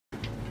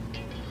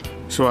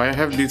So I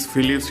have this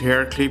Philips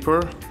hair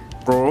clipper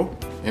Pro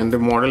and the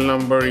model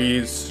number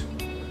is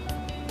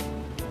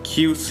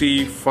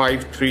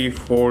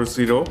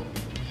QC5340.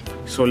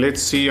 So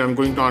let's see, I'm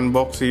going to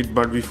unbox it,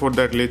 but before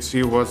that let's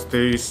see what's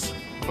this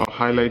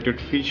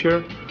highlighted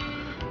feature.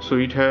 So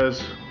it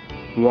has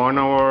 1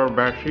 hour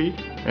battery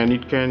and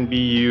it can be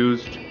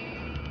used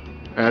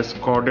as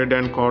corded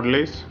and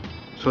cordless.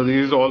 So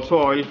this is also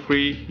oil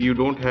free, you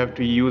don't have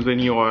to use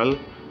any oil.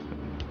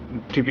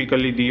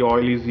 Typically the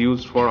oil is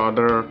used for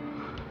other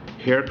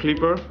hair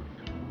clipper.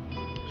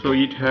 So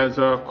it has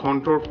a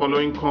contour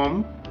following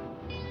comb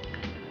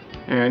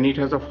and it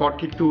has a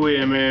 42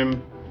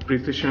 mm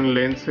precision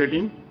lens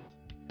setting,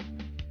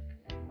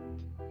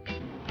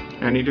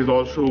 and it is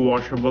also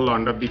washable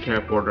under the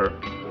tap water.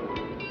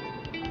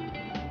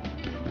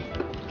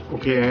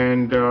 Okay,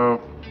 and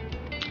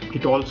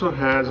it also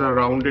has a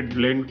rounded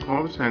blade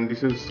combs, and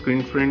this is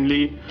screen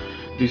friendly.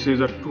 This is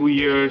a 2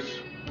 years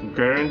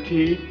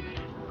guarantee.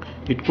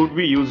 It could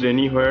be used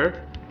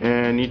anywhere,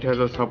 and it has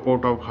a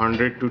support of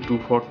 100 to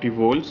 240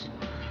 volts,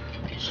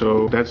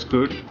 so that's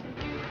good.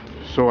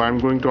 So I'm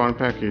going to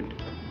unpack it.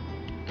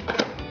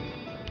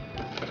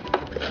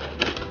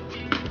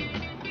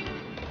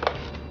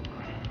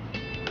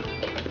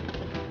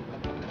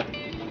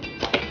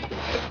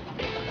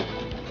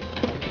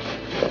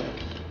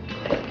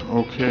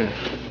 Okay,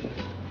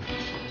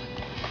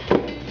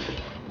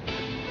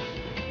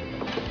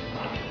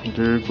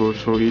 there you go.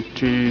 So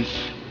it is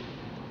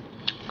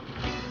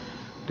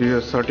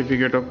the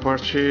certificate of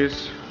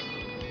purchase,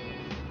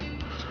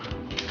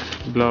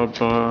 blah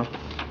blah.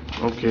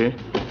 Okay,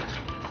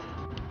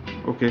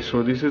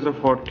 so this is a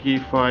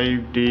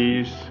 45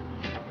 days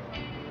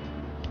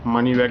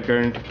money back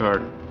guarantee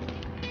card.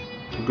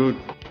 Good.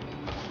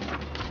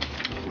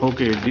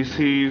 Okay, this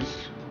is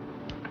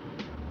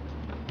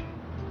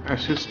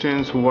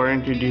assistance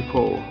warranty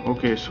depot.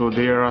 Okay, so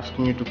they are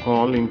asking you to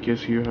call in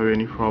case you have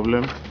any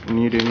problem,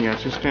 need any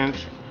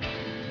assistance,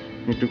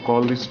 need to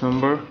call this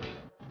number.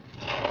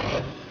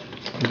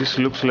 This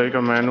looks like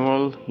a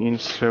manual in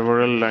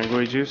several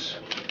languages.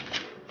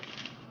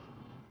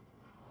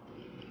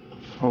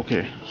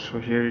 Okay, so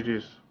here it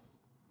is,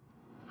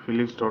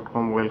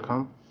 philips.com.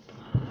 welcome.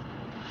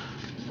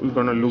 We're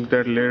gonna look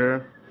that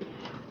later.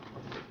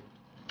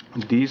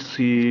 This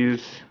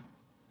is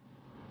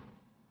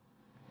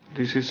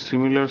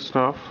similar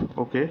stuff.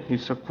 Okay,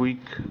 it's a quick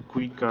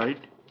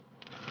guide.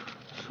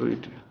 So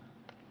it's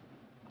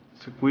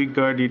a quick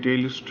guide. It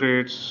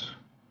illustrates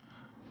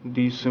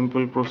the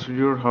simple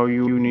procedure how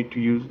you need to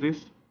use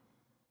this,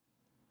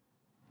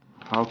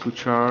 how to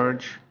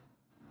charge,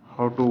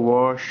 how to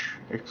wash,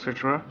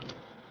 etc.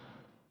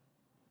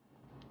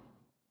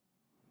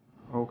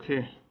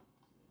 Okay,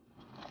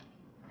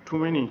 too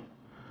many.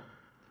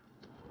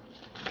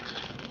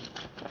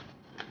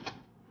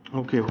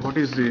 Okay, what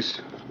is this?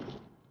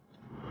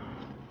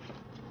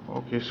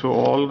 Okay, so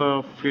all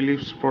the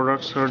Philips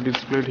products are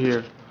displayed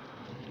here.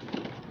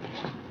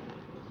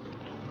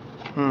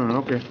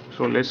 Okay,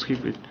 so let's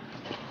keep it.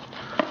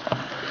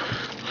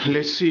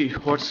 Let's see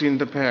what's in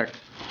the pack.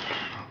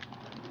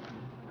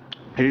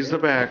 Here is the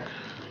pack,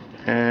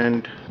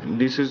 and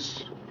this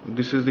is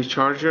the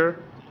charger.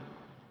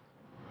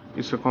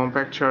 It's a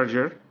compact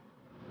charger.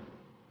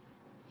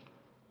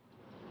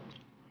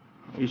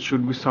 It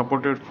should be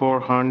supported for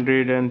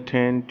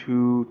 110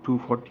 to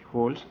 240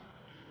 volts.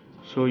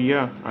 So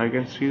yeah, I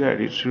can see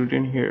that it's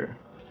written here,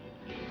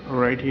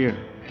 right here,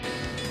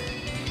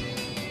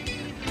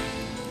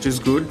 which is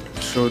good.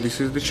 So this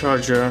is the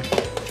charger.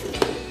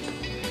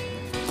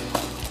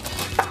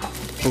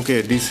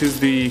 Okay, this is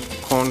the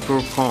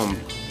contour comb.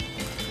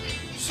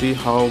 See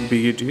how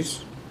big it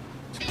is.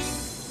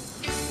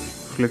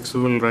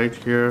 Flexible right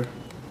here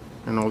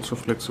and also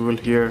flexible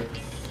here.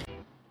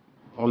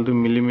 All the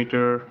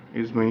millimeter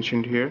is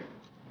mentioned here.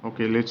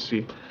 Okay, let's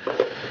see.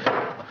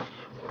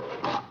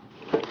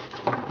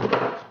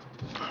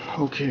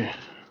 Okay,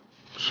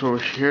 so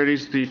here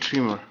is the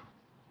trimmer.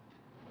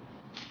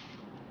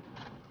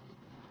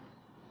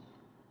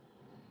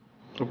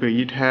 Okay,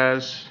 it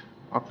has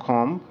a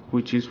comb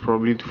which is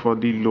probably for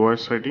the lower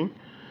setting.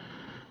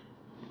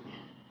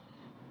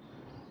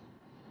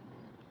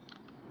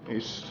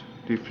 It's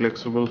the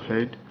flexible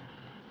head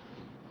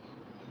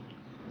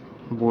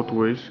both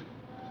ways.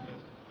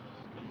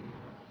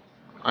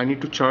 I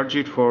need to charge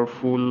it for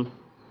full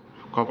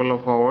couple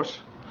of hours,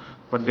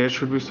 but there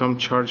should be some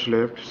charge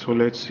left, so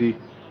let's see.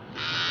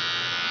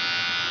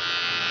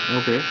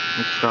 Okay,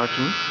 it's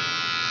starting,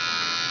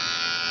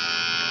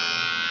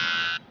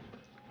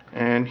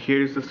 and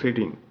here is the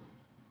setting.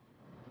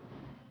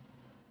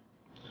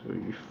 So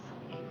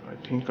I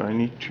think I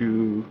need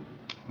to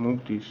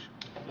move this.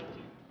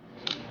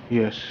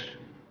 Yes,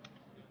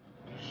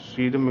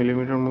 see the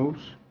millimeter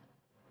moves.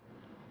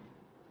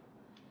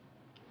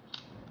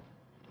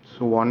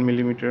 So 1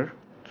 millimeter,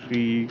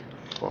 3,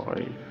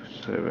 5,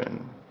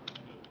 7.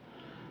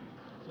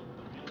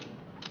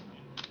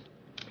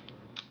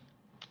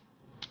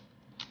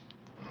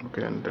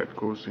 Okay, and that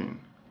goes in.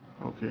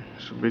 Okay,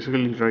 so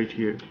basically right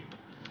here.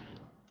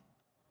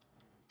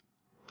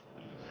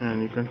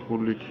 and you can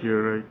hold it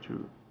here right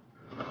too.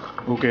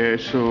 Okay,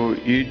 so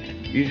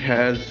it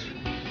has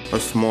a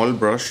small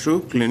brush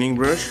too, cleaning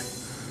brush.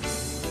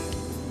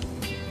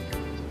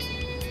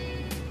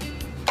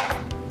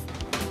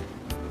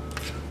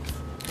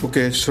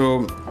 Okay,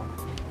 so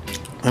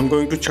I'm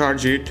going to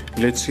charge it.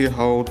 Let's see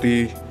how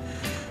the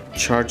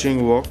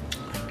charging works.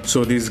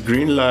 So this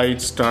green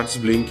light starts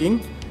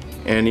blinking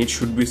and it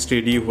should be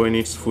steady when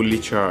it's fully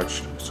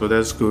charged, so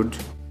that's good.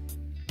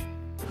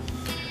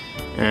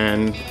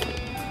 And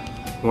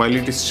while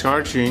it is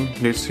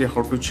charging, let's see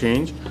how to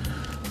change.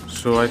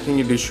 So I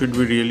think it should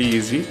be really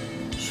easy.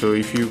 So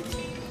if you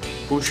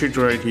push it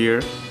right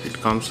here, it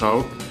comes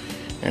out,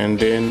 and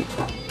then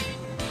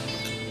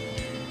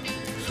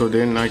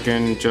I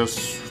can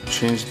just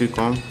change the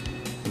comp.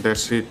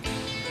 That's it,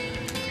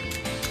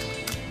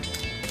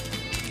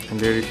 and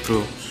there it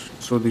goes.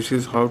 So this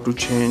is how to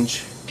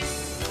change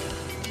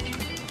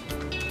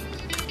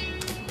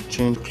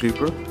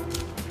clipper.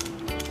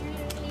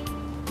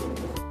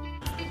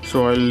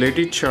 So I'll let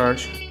it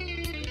charge.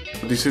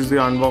 This is the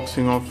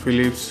unboxing of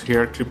Philips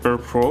Hair Clipper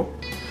Pro.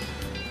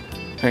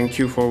 Thank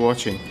you for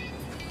watching.